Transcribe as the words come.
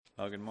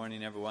Well, good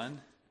morning, everyone,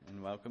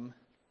 and welcome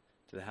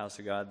to the house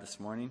of God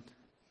this morning.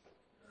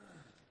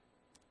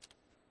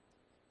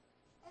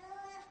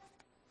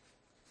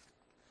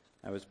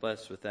 I was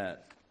blessed with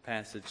that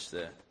passage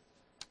that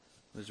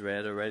was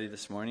read already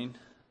this morning,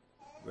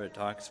 where it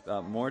talks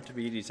about more to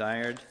be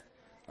desired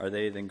are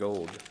they than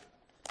gold,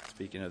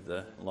 speaking of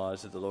the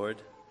laws of the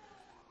Lord.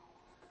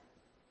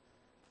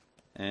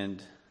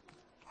 And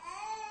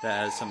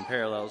that has some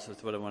parallels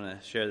with what I want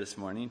to share this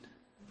morning.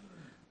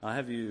 I'll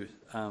have you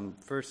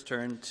first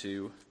turn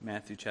to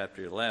Matthew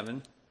chapter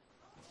 11.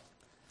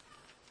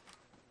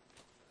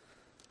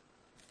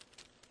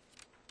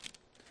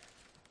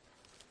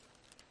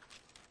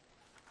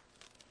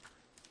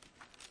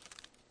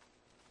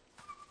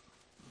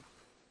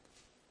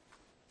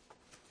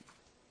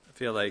 I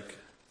feel like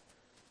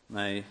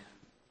my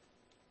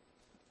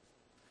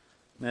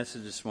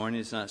message this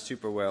morning is not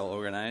super well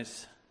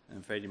organized. I'm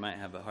afraid you might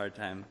have a hard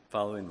time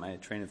following my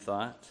train of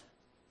thought.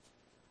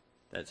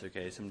 That's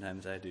okay,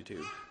 sometimes I do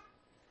too.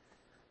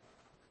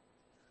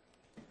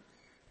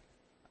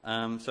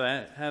 So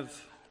I have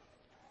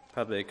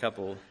probably a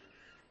couple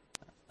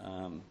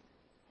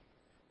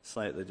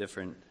slightly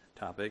different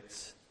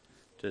topics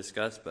to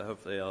discuss, but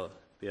hopefully I'll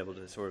be able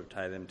to sort of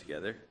tie them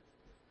together.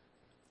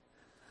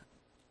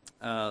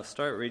 I'll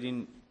start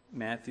reading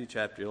Matthew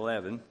chapter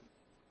 11,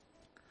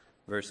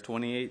 verse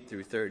 28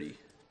 through 30.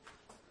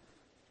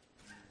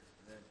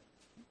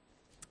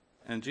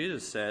 And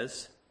Jesus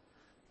says,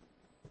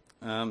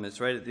 it's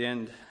right at the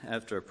end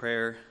after a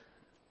prayer.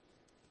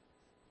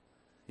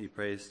 He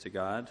prays to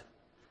God.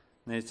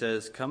 And he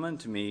says, "Come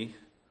unto me,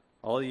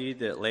 all ye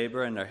that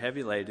labor and are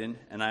heavy laden,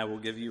 and I will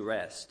give you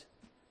rest.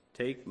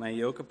 Take my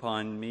yoke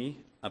upon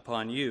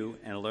you,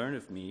 and learn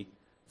of me,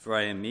 for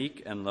I am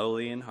meek and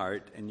lowly in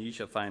heart, and ye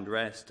shall find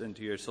rest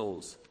unto your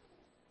souls.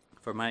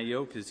 For my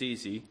yoke is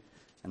easy,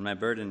 and my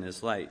burden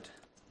is light."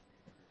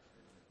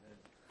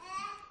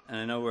 And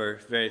I know we're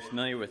very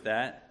familiar with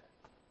that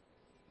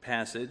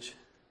passage.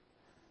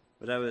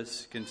 But I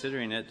was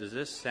considering it, does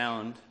this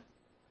sound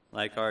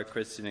like our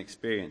Christian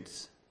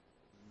experience?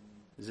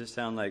 Does this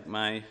sound like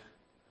my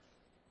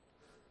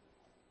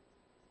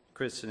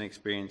Christian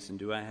experience, and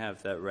do I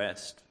have that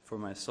rest for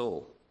my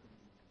soul?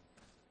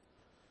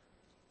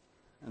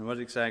 And what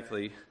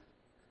exactly,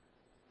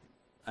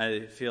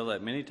 I feel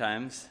that many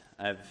times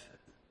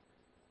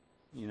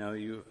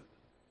you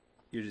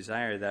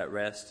desire that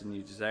rest and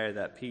you desire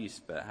that peace,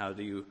 but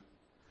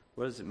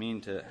what does it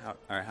mean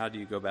how do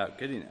you go about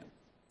getting it?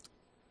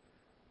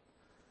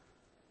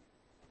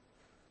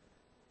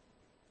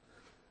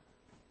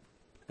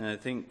 And I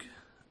think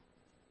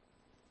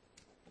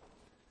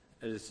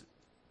it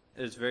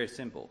is very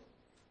simple.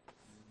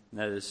 And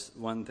that is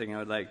one thing I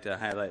would like to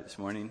highlight this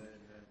morning,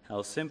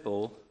 how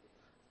simple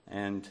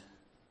and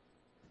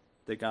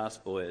the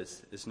gospel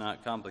is. It's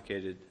not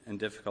complicated and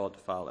difficult to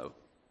follow.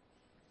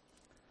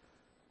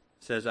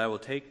 It says, "I will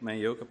take my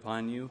yoke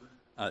upon you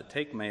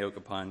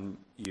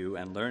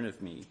and learn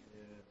of me."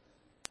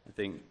 I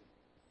think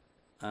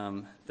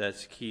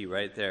that's key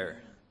right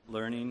there.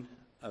 Learning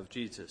of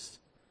Jesus.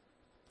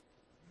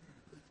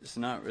 It's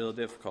not real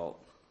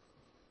difficult.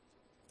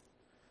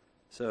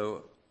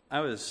 So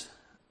I was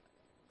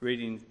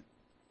reading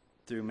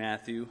through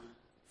Matthew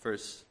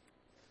first,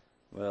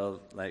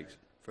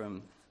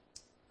 from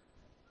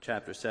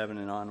chapter 7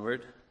 and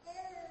onward,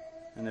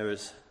 and there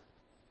was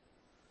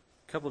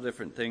a couple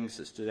different things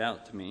that stood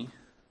out to me.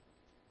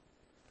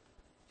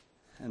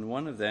 And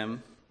one of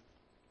them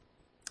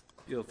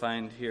you'll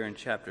find here in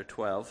chapter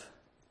 12.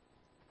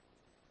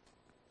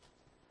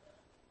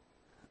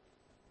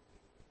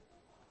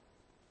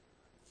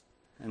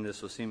 And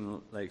this will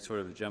seem like sort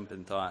of a jump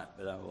in thought,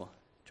 but I will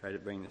try to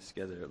bring this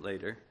together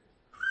later.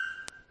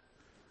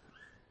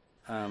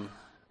 I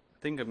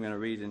think I'm going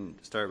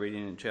to start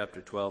reading in chapter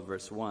 12,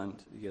 verse 1,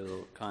 to get a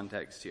little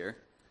context here.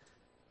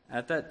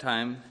 "At that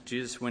time,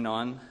 Jesus went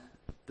on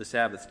the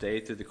Sabbath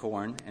day through the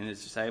corn, and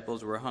his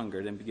disciples were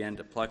hungered and began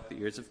to pluck the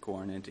ears of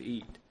corn and to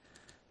eat.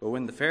 But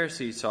when the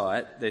Pharisees saw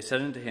it, they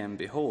said unto him,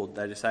 Behold,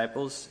 thy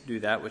disciples do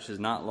that which is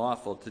not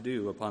lawful to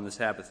do upon the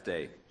Sabbath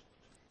day.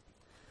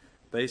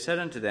 But he said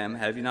unto them,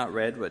 Have ye not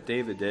read what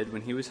David did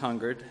when he was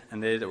hungered,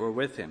 and they that were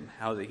with him,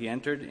 how that he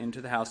entered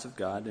into the house of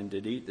God, and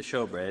did eat the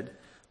showbread,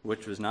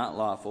 which was not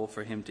lawful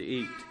for him to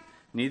eat,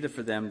 neither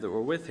for them that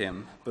were with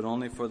him, but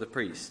only for the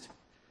priest?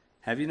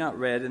 Have ye not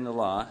read in the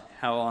law,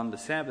 how on the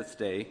Sabbath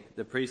day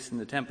the priests in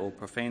the temple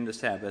profane the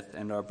Sabbath,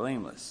 and are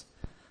blameless?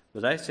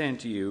 But I say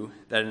unto you,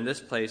 that in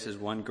this place is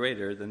one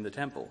greater than the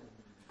temple.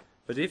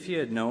 But if ye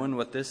had known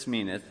what this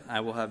meaneth,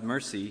 I will have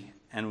mercy,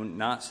 and would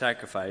not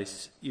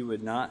sacrifice, you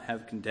would not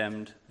have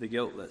condemned the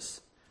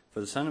guiltless. For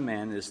the Son of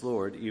Man is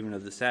Lord even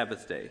of the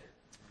Sabbath day."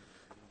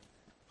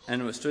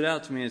 And what stood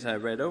out to me as I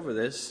read over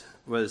this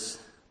was,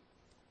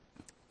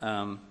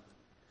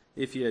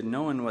 if ye had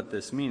known what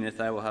this meaneth,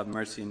 I will have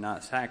mercy and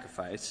not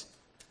sacrifice.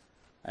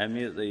 I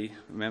immediately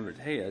remembered,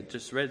 hey, I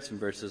just read some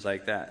verses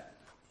like that,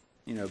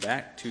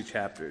 back 2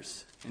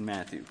 chapters in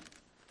Matthew,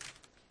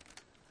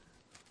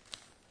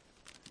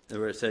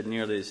 where it said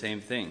nearly the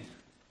same thing.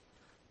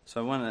 So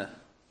I want to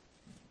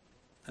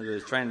I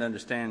was trying to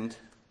understand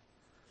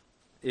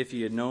if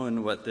ye had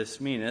known what this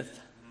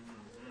meaneth.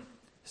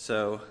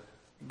 So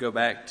go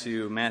back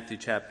to Matthew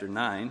chapter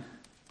 9.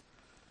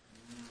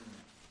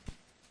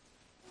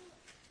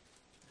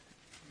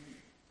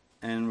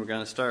 And we're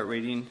going to start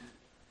reading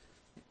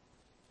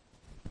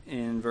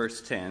in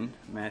verse 10.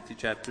 Matthew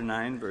chapter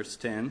 9, verse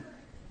 10.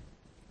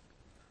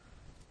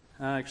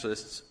 Actually,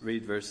 let's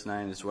read verse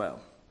 9 as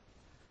well.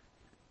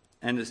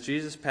 And as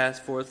Jesus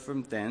passed forth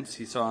from thence,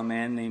 he saw a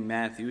man named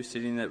Matthew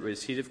sitting at the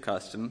seat of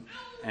custom.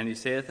 And he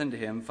saith unto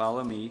him,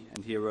 Follow me.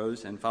 And he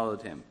arose and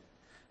followed him.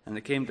 And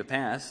it came to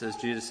pass, as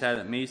Jesus sat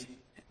at meat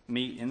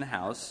in the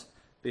house,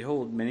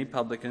 behold, many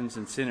publicans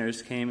and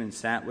sinners came and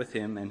sat with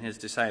him and his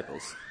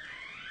disciples.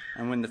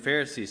 And when the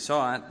Pharisees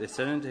saw it, they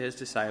said unto his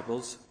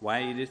disciples,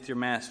 Why eateth your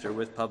master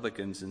with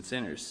publicans and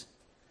sinners?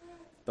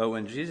 But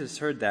when Jesus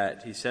heard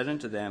that, he said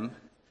unto them,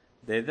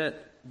 They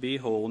that be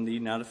whole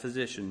need not a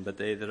physician, but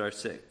they that are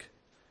sick.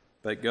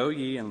 But go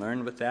ye and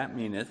learn what that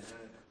meaneth.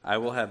 I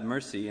will have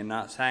mercy and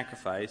not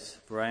sacrifice,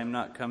 for I am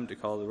not come to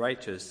call the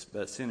righteous,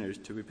 but sinners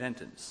to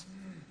repentance.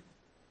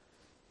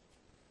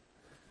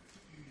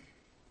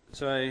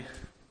 So I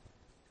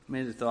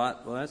made the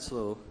thought, well, that's a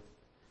little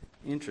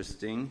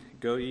interesting.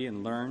 Go ye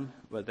and learn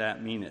what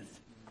that meaneth.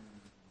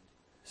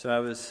 So I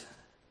was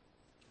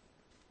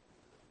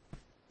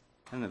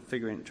kind of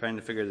trying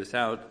to figure this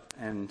out,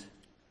 and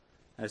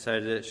I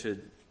decided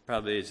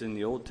it's in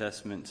the Old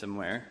Testament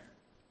somewhere.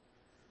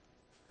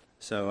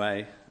 So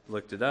I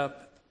looked it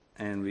up,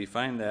 and we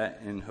find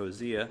that in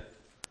Hosea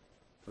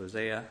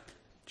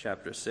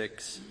chapter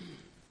 6,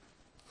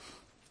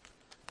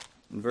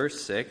 in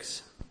verse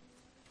 6.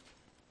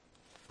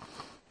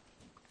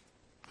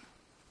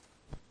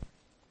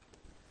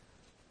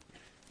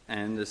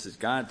 And this is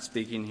God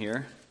speaking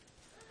here.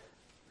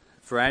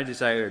 For I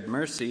desired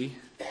mercy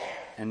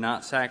and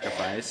not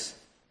sacrifice,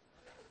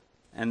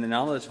 and the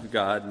knowledge of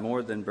God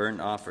more than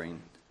burnt offering.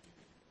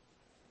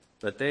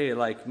 But they,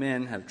 like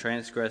men, have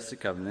transgressed the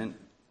covenant.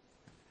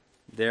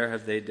 There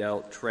have they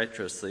dealt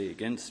treacherously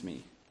against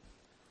me.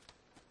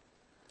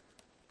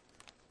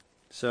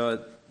 So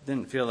it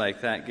didn't feel like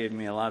that gave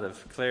me a lot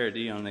of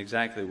clarity on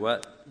exactly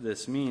what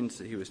this means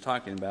that he was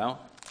talking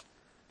about.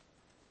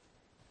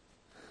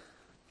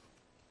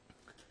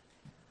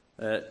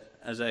 But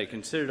as I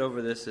considered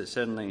over this, it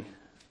suddenly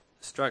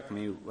struck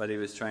me what he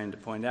was trying to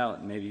point out.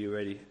 And maybe you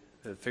already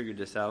have figured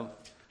this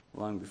out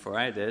long before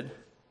I did.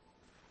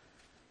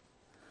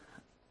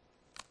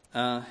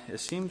 It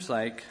seems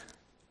like,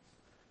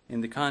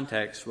 in the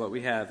context, what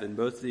we have in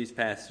both of these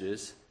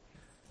passages,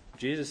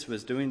 Jesus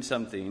was doing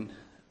something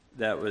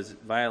that was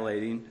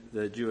violating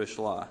the Jewish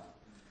law.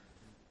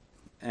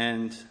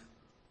 And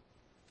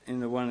in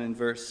the one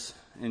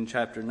in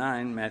chapter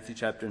 9, Matthew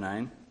chapter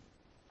 9,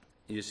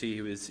 you see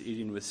he was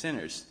eating with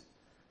sinners.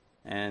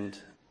 And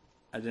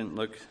I didn't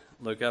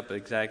look up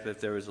exactly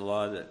if there was a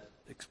law that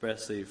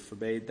expressly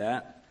forbade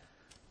that.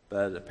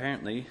 But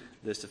apparently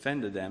this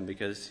offended them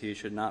because he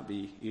should not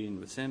be eating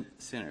with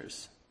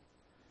sinners.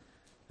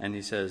 And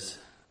he says,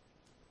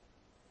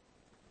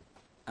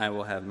 I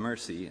will have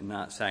mercy and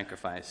not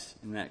sacrifice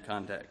in that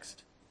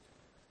context.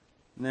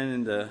 And then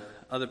in the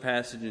other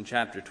passage in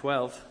chapter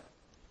 12,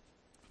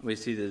 we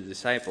see the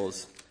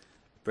disciples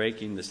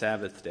breaking the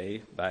Sabbath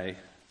day by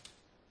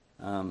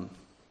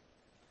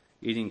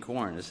eating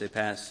corn as they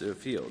pass through a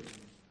field.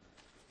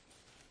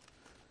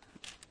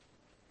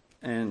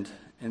 And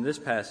in this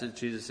passage,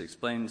 Jesus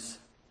explains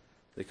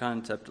the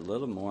concept a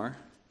little more,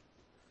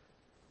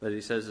 but he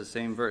says the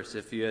same verse,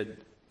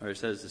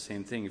 says the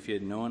same thing, if you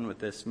had known what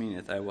this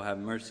meaneth, I will have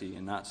mercy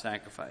and not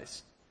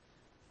sacrifice.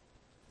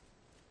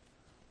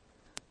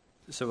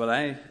 So what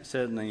I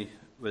suddenly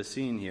was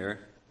seeing here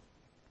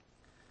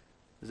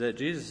is that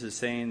Jesus is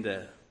saying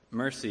that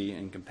mercy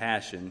and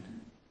compassion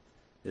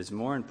is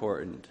more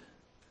important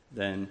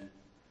than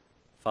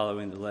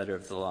following the letter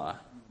of the law.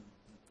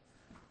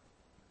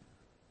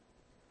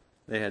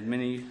 They had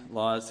many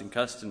laws and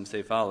customs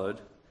they followed,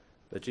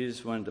 but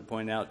Jesus wanted to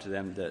point out to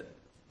them that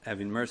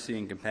having mercy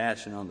and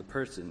compassion on the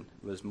person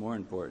was more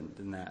important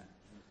than that.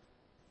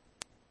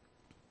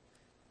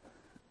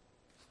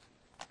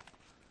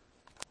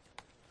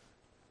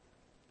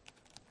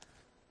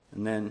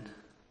 And then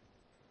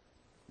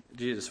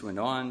Jesus went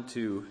on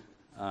to,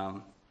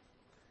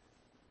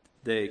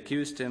 they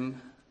accused him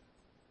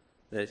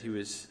that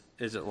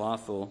is it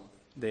lawful?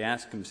 They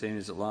asked him, saying,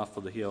 is it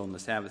lawful to heal on the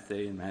Sabbath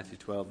day in Matthew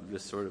 12?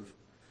 Just sort of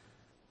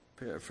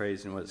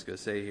paraphrasing what it's going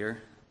to say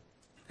here.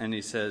 And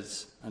he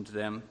says unto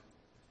them,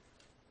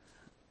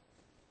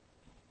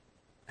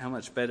 how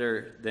much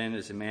better then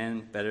is a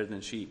man better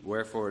than sheep?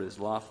 Wherefore it is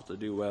lawful to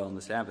do well on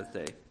the Sabbath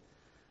day.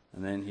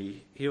 And then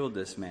he healed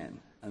this man.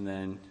 And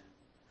then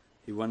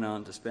he went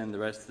on to spend the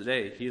rest of the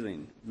day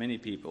healing many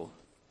people.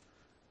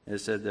 It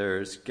said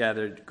there's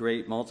gathered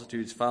great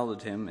multitudes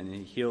followed him, and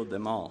he healed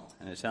them all.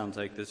 And it sounds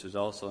like this was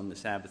also on the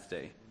Sabbath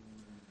day.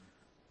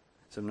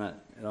 So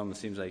it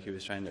almost seems like he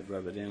was trying to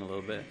rub it in a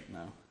little bit.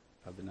 No,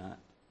 probably not.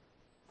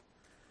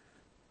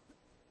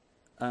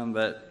 But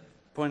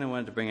the point I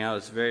wanted to bring out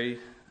is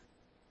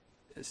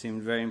it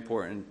seemed very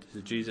important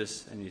to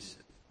Jesus, and he's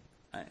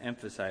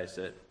emphasized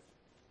it.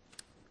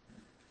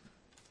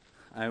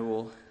 I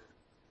will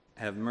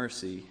have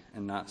mercy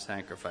and not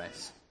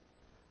sacrifice.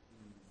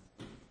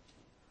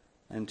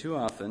 And too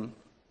often,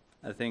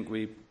 I think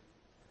we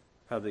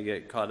probably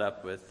get caught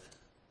up with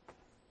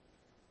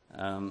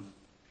when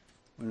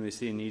we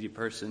see a needy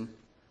person,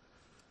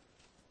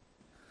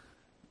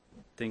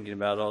 thinking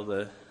about all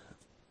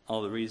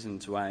the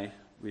reasons why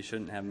we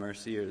shouldn't have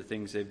mercy or the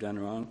things they've done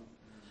wrong.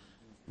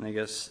 And I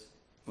guess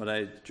what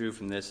I drew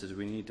from this is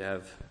we need to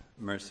have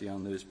mercy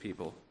on those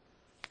people.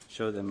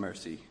 Show them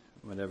mercy,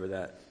 whatever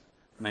that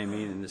may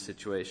mean in the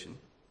situation.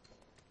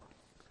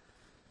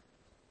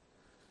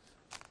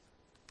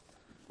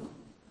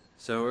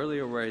 So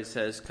earlier where he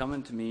says, "Come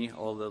unto me,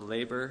 all the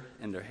labor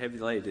and are heavy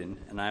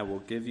laden, and I will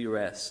give you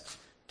rest.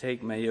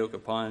 Take my yoke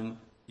upon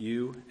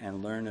you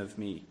and learn of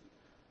me."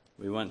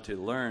 We want to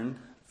learn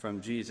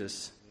from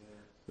Jesus.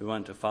 We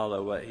want to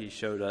follow what he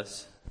showed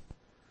us.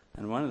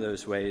 And one of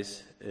those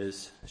ways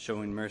is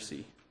showing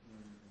mercy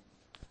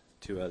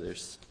to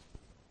others.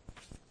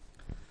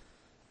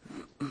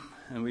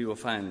 And we will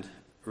find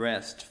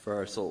rest for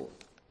our soul.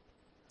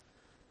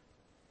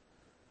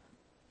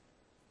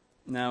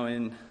 Now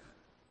in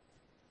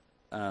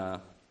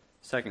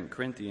 2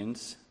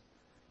 Corinthians,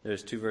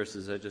 there's 2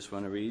 verses I just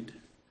want to read,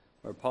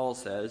 where Paul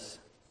says,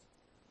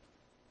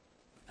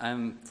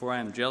 "For I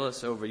am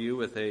jealous over you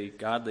with a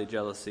godly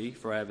jealousy,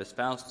 for I have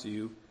espoused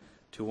you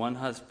to one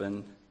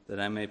husband, that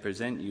I may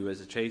present you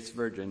as a chaste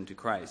virgin to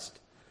Christ.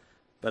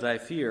 But I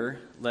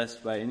fear,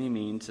 lest by any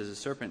means, as a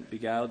serpent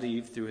beguiled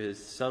Eve through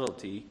his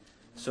subtlety,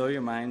 so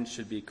your minds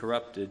should be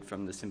corrupted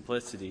from the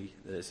simplicity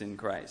that is in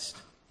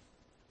Christ."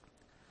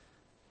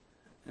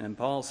 And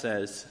Paul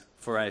says,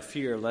 "For I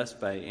fear, lest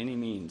by any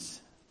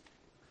means,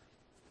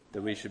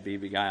 that we should be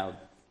beguiled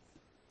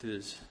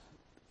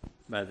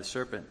by the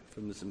serpent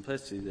from the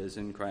simplicity that is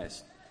in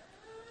Christ."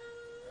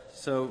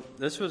 So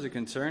this was a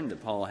concern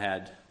that Paul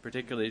had,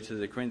 particularly to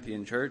the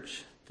Corinthian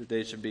church, that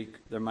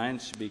their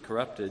minds should be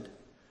corrupted.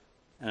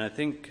 And I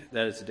think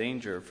that is a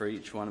danger for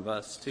each one of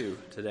us too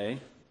today,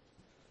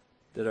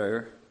 that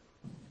our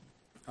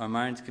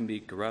minds can be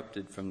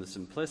corrupted from the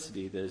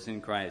simplicity that is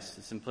in Christ,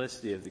 the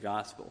simplicity of the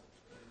gospel.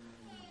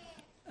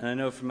 And I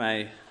know from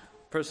my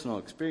personal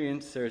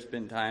experience, there's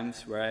been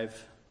times where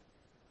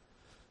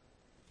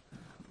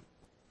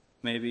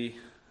maybe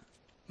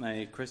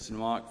my Christian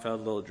walk felt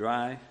a little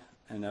dry,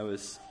 and I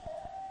was,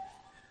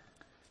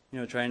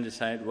 trying to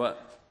decide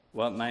what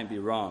might be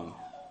wrong.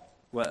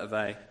 What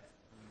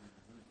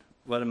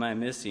am I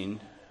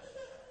missing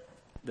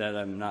that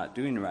I'm not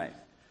doing right?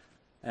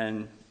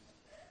 And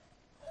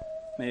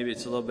maybe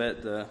it's a little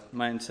bit the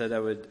mindset I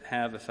would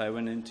have if I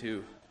went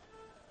into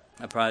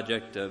a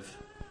project of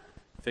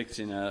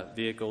fixing a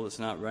vehicle that's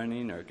not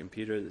running or a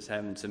computer that's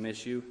having some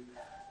issue,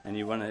 and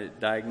you want to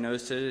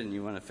diagnose it and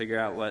you want to figure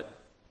out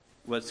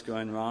what's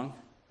going wrong.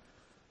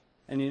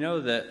 And you know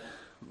that,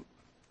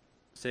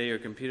 say your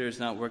computer's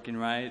not working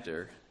right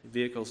or your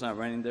vehicle's not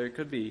running, there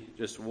could be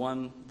just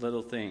one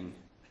little thing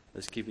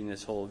that's keeping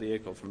this whole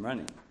vehicle from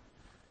running.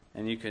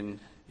 And you can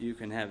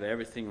have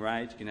everything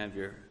right, you can have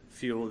your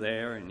fuel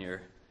there and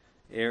your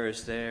air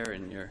is there,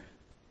 and you're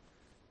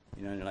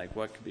like,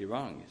 what could be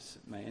wrong?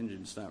 My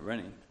engine's not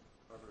running.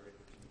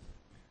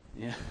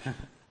 Yeah.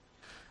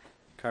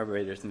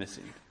 Carburetor's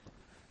missing.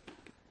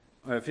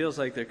 Or it feels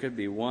like there could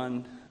be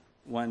one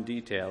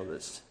detail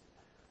that's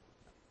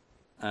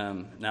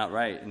not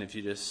right, and if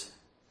you just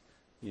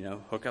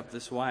hook up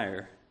this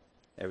wire,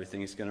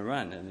 everything's going to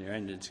run and your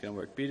engine's going to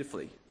work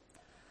beautifully.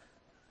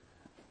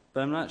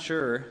 But I'm not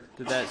sure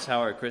that that's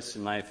how our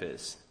Christian life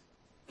is.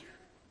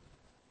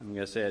 I'm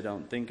going to say I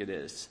don't think it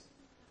is.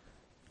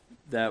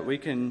 That we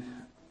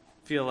can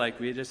feel like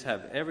we just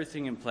have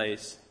everything in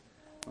place,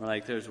 or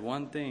like there's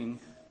one thing,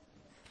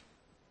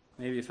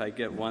 maybe if I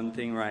get one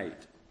thing right,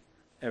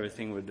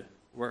 everything would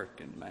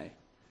work and my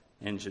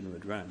engine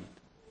would run.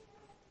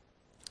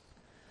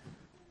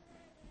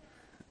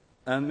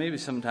 Maybe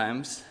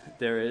sometimes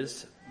there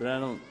is, but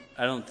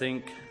I don't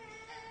think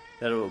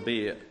that it will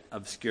be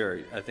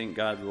obscure. I think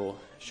God will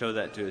show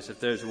that to us. If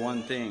there's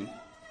one thing,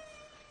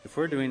 if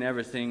we're doing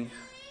everything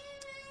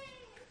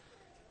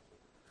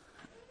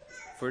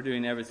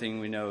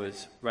we know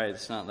is right,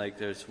 it's not like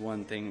there's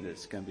one thing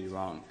that's going to be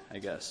wrong, I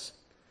guess.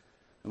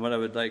 And what I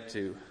would like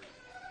to,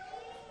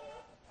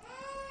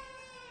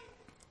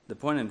 the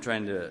point I'm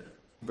trying to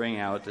bring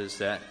out is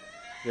that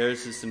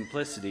there's a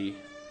simplicity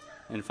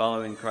in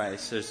following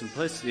Christ. There's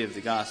simplicity of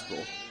the gospel.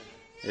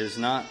 It is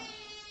not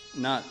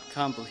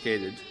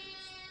complicated.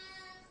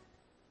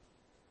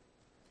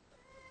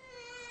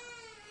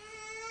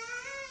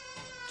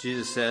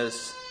 Jesus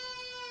says,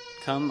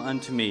 "Come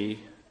unto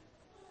me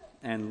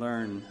and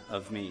learn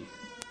of me."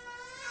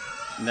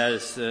 And that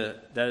is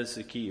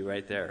the key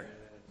right there.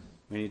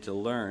 We need to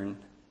learn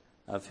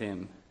of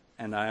him,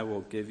 and I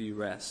will give you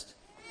rest.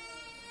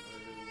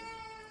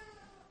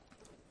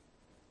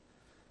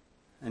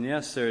 And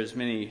yes, there's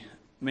many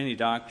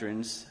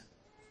doctrines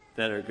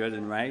that are good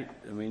and right,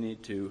 and we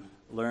need to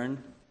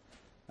learn.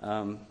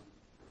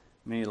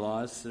 many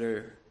laws that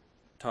are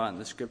taught in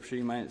the Scripture,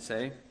 you might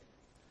say.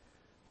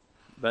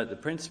 But the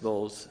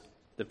principles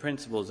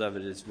of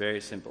it is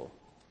very simple.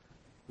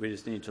 We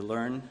just need to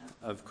learn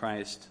of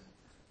Christ,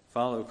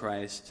 follow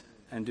Christ,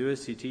 and do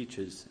as he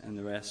teaches, and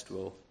the rest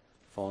will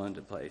fall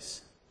into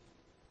place.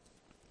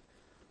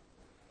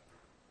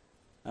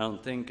 I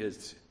don't think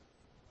it's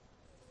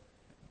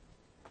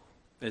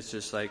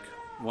just like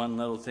one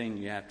little thing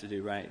you have to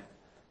do right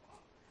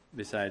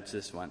besides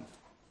this one.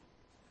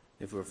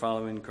 If we're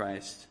following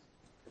Christ,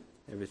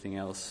 everything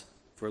else,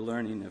 if we're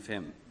learning of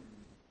him.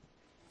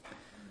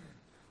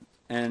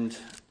 And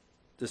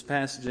this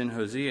passage in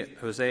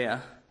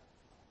Hosea,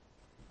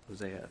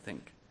 I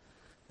think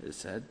it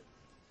is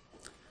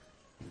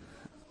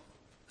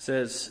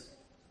says,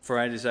 "For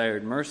I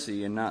desired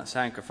mercy and not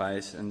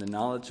sacrifice, and the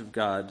knowledge of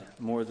God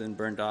more than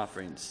burnt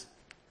offerings."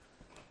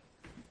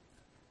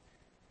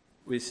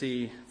 We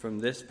see from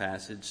this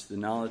passage the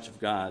knowledge of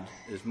God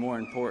is more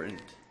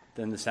important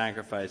than the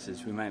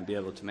sacrifices we might be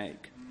able to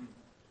make.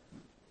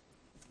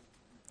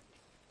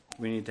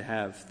 We need to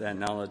have that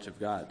knowledge of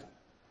God.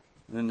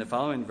 And then the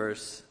following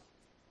verse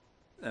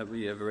that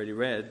we have already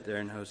read there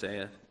in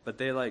Hosea, "But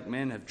they like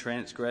men have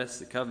transgressed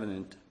the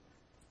covenant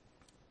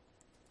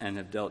and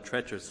have dealt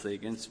treacherously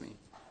against me."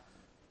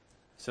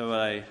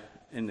 So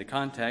in the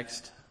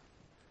context,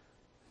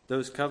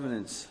 those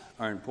covenants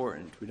are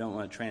important. We don't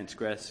want to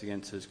transgress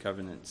against those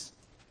covenants.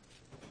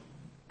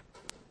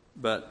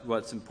 But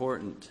what's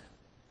important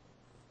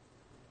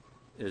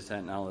is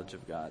that knowledge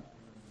of God.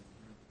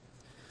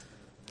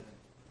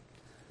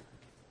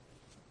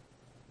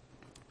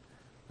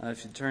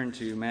 If you turn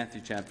to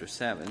Matthew chapter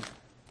 7.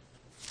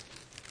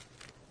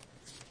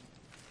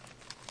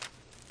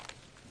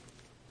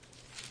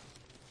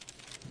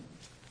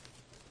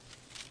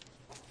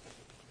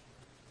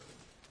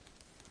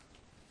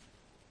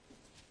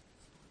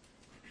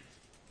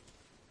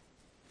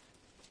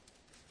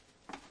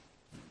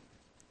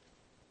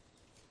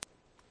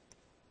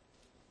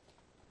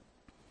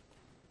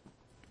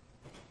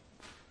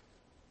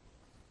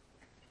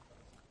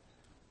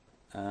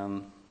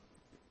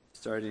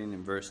 Starting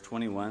in verse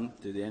 21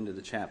 through the end of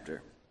the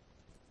chapter.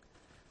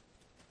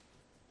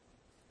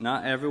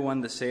 "Not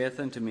everyone that saith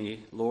unto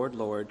me, Lord,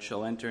 Lord,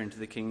 shall enter into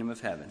the kingdom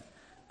of heaven,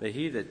 but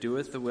he that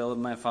doeth the will of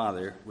my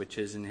Father which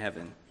is in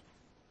heaven.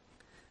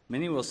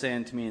 Many will say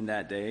unto me in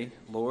that day,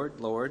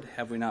 Lord, Lord,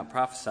 have we not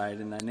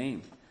prophesied in thy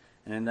name?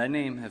 And in thy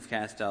name have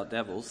cast out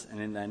devils, and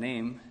in thy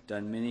name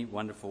done many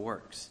wonderful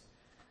works.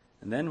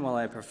 And then will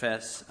I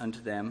profess unto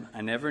them,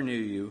 I never knew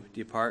you,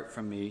 depart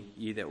from me,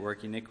 ye that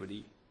work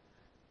iniquity.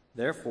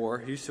 Therefore,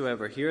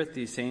 whosoever heareth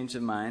these sayings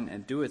of mine,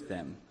 and doeth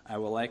them, I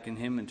will liken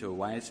him unto a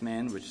wise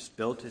man which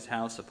built his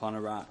house upon a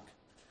rock.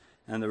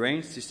 And the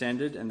rains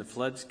descended, and the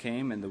floods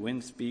came, and the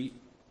winds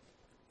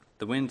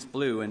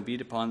blew and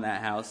beat upon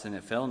that house, and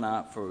it fell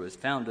not, for it was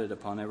founded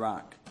upon a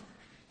rock.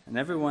 And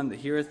every one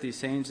that heareth these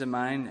sayings of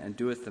mine, and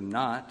doeth them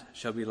not,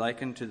 shall be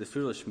likened to the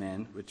foolish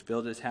man which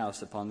built his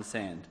house upon the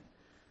sand.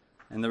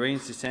 And the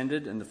rains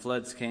descended, and the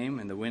floods came,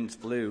 and the winds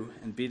blew,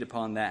 and beat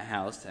upon that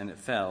house, and it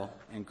fell,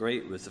 and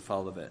great was the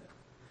fall of it.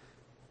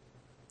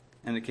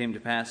 And it came to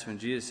pass, when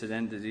Jesus had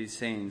ended these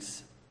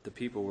sayings, the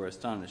people were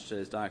astonished at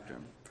his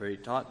doctrine, for he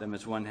taught them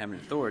as one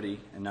having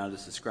authority, and not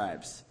as the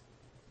scribes."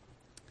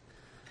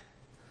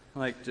 I'd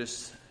like to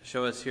just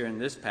show us here in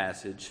this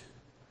passage,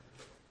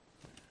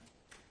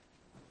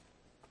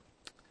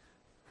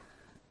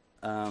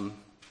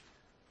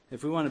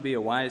 if we want to be a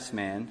wise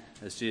man,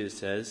 as Jesus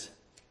says,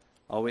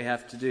 all we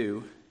have to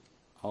do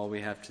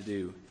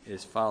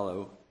is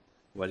follow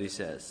what he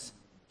says.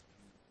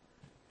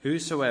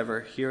 "Whosoever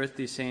heareth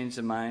these sayings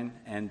of mine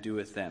and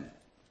doeth them."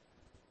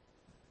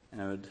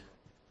 And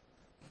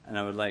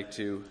I would like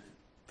to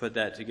put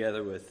that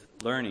together with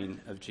learning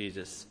of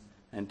Jesus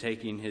and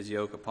taking his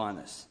yoke upon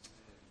us.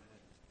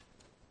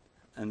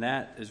 And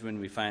that is when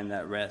we find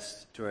that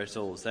rest to our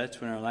souls. That's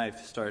when our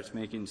life starts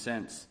making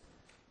sense,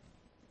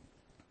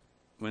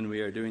 when we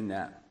are doing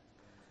that.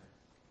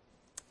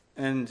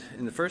 And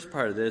in the first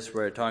part of this,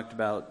 where I talked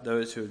about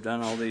those who have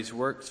done all these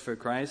works for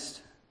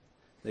Christ,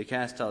 they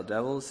cast out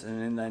devils, and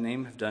in thy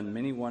name have done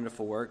many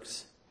wonderful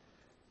works.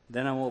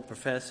 Then I will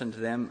profess unto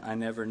them, I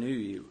never knew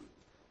you.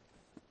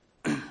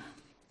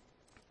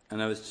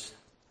 And I was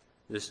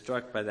just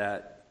struck by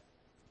that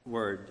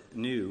word,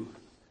 knew.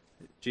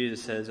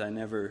 Jesus says, I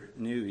never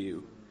knew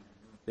you.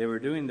 They were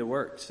doing the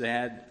works. They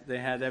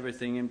had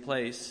everything in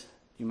place.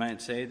 You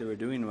might say they were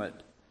doing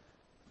what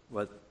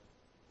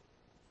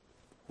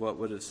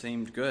would have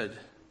seemed good,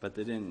 but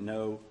they didn't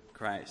know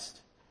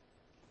Christ.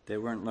 They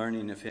weren't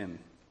learning of him.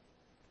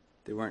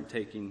 They weren't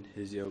taking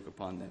his yoke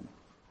upon them.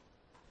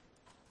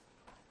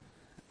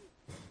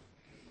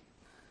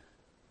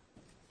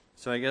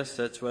 So I guess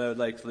that's what I would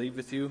like to leave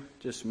with you.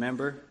 Just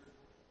remember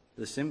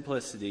the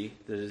simplicity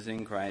that is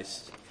in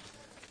Christ.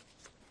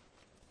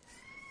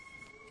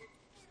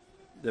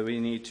 That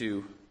we need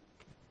to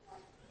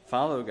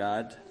follow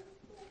God,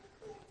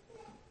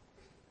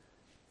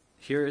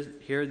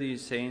 hear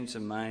these sayings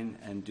of mine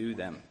and do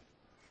them.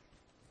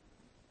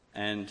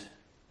 And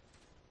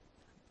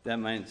that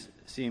might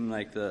seem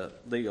like the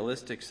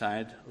legalistic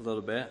side a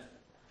little bit.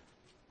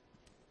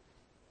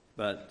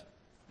 But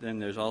then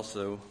there's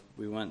also,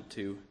 we want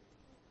to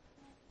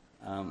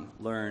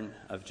learn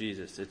of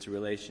Jesus. It's a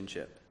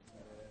relationship.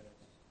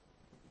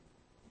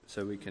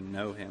 So we can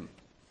know him.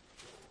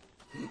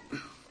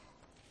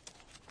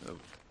 So,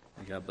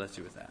 may God bless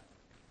you with that.